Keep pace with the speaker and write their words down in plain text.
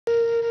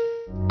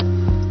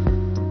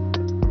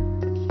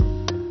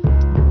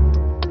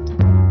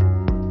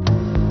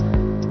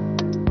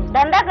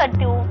धंधा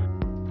करती हूँ,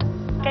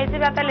 कैसे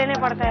पैसा लेने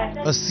पड़ता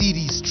है. A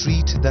seedy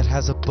street that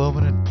has a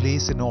permanent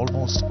place in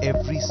almost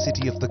every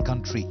city of the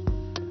country.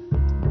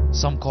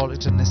 Some call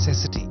it a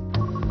necessity,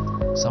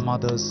 some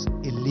others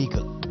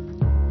illegal.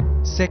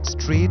 Sex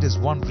trade is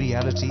one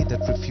reality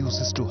that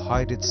refuses to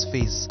hide its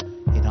face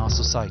in our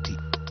society.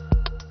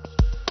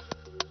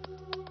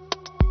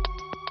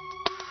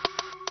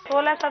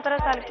 16-17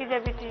 साल की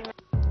जब भी थी.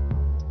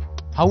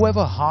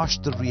 However harsh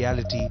the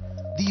reality,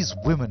 these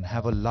women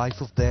have a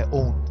life of their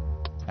own,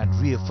 and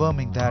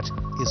reaffirming that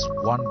is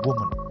one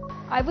woman.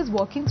 I was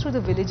walking through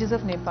the villages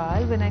of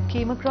Nepal when I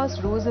came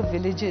across rows of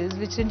villages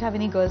which didn't have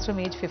any girls from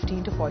age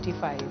 15 to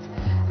 45.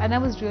 And I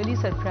was really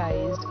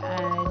surprised,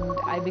 and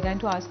I began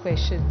to ask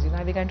questions.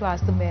 I began to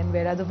ask the men,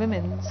 where are the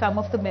women? Some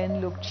of the men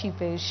looked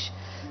sheepish,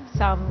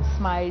 some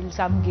smiled,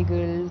 some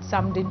giggled,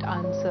 some didn't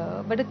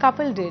answer. But a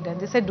couple did, and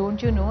they said,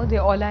 don't you know, they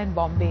all are in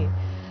Bombay.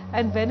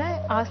 And when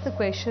I asked the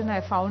question,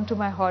 I found to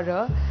my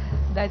horror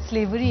that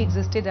slavery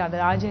existed in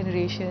our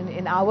generation,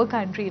 in our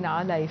country, in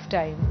our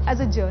lifetime. As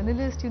a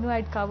journalist,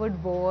 I'd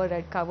covered war,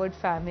 I'd covered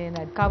famine,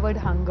 I'd covered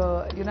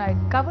hunger, I'd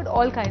covered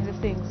all kinds of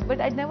things.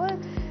 But I'd never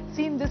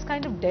seen this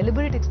kind of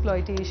deliberate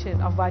exploitation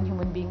of one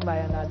human being by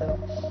another.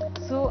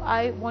 So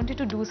I wanted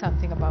to do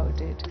something about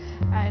it.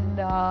 And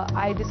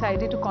I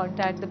decided to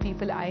contact the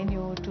people I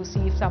knew to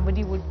see if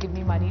somebody would give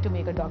me money to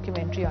make a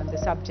documentary on the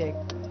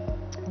subject.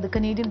 The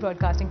Canadian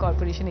Broadcasting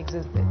Corporation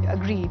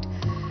agreed,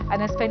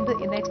 and I spent the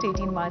next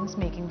 18 months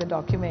making the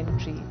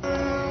documentary.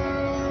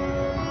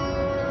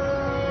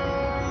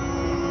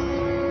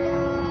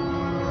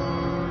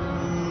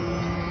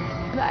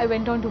 I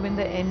went on to win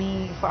the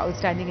Emmy for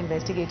Outstanding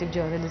Investigative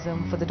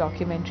Journalism for the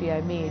documentary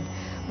I made,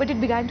 but it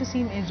began to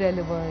seem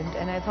irrelevant,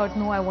 and I thought,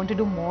 no, I want to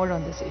do more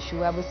on this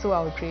issue. I was so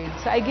outraged,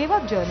 so I gave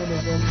up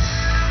journalism.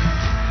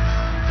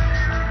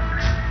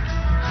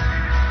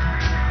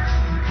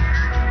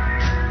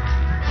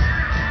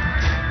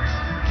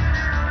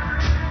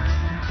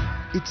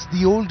 It's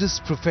the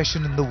oldest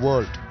profession in the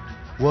world.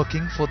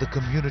 Working for the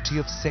community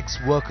of sex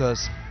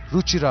workers,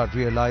 Ruchira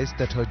realized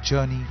that her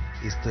journey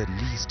is the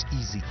least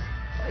easy.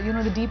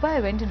 The deeper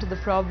I went into the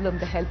problem,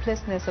 the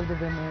helplessness of the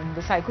women,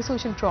 the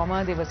psychosocial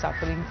trauma they were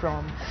suffering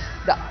from,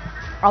 the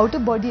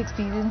out-of-body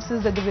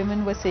experiences that the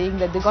women were saying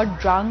that they got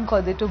drunk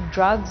or they took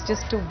drugs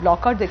just to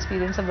block out the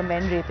experience of the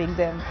men raping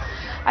them.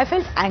 I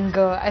felt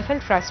anger, I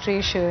felt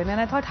frustration, and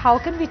I thought, how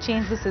can we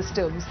change the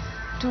systems?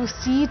 To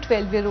see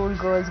 12-year-old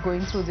girls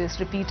going through this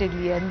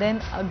repeatedly and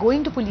then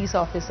going to police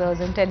officers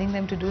and telling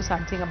them to do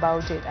something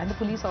about it, and the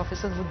police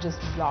officers would just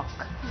block.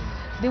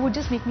 They would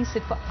just make me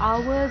sit for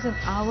hours and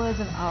hours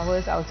and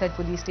hours outside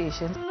police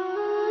stations.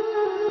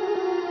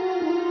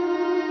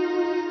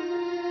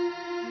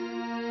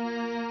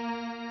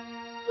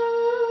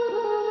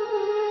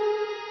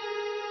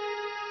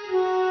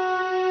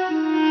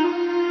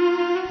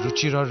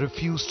 Ruchira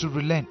refused to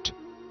relent,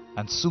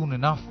 and soon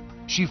enough,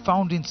 she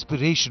found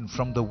inspiration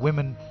from the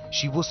women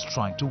she was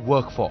trying to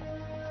work for.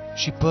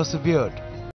 She persevered,